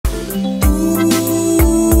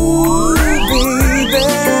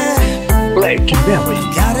Blackmary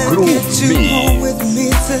Groove Mix. With me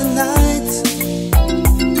tonight.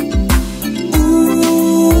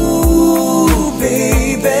 Ooh,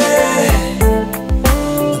 baby,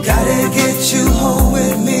 gotta get you home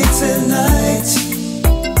with me tonight.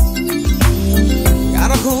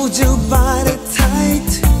 Gotta hold your body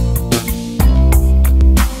tight,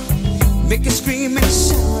 make it scream and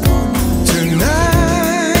shout all night.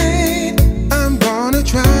 Tonight I'm gonna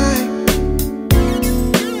try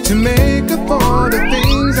to make up for the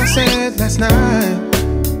things I said last night.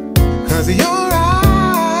 'Cause your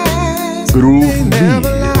eyes, they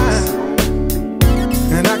never lie.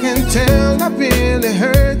 And I can tell I really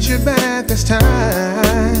hurt you bad this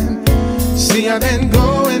time. See, I've been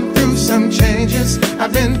going through some changes.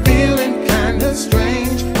 I've been feeling kinda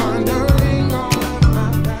strange, pondering all of my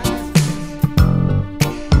past.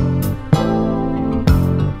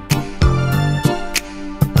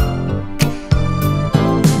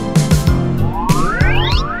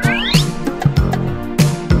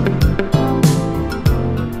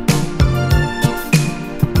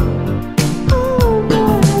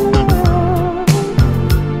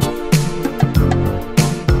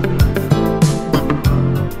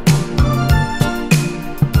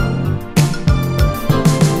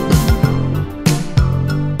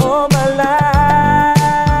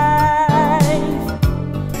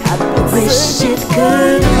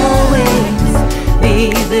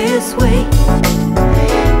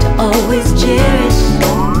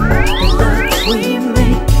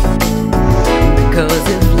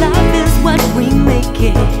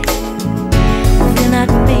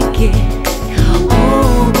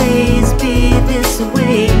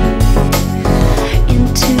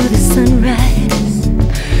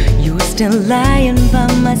 Lying by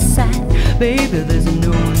my side, baby, there's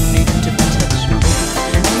no need to touch me.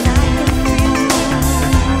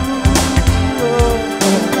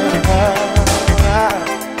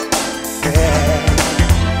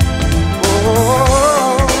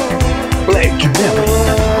 Blackmary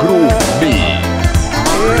Groove Mix.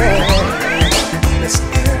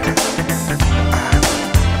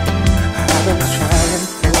 I've been trying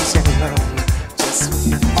for so long, just for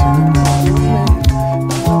you to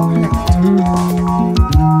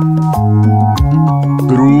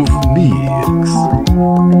Groove Mix.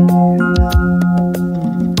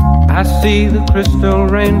 I see the crystal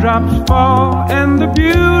raindrops fall, and the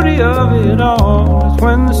beauty of it all is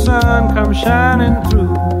when the sun comes shining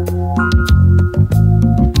through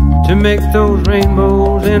to make those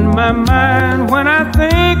rainbows in my mind. When I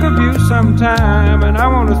think of you sometime, and I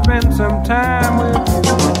want to spend some time with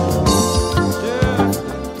you.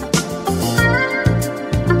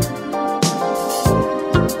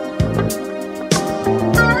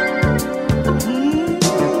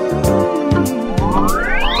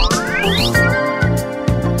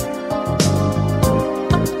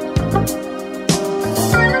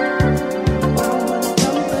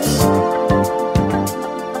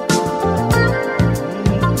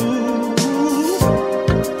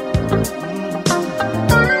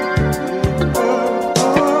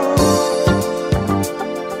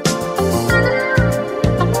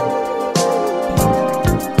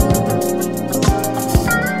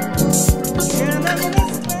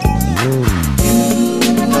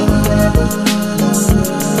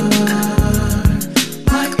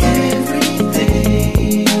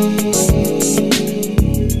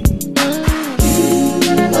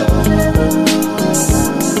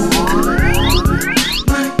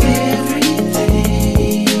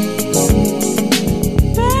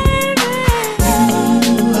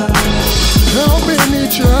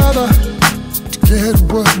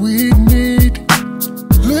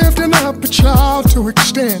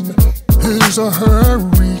 his or her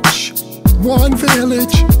reach. One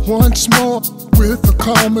village, once more, with a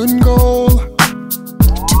common goal.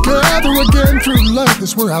 Together again through love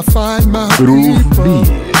is where I find my people.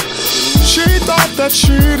 She thought that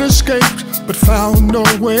she'd escaped, but found no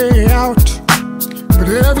way out. But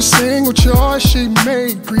every single choice she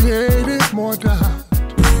made created more doubt.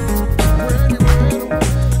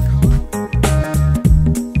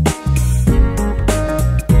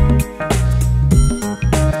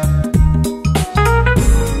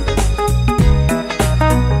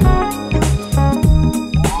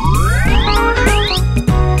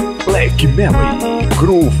 Blackmary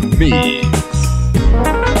Groove Mix.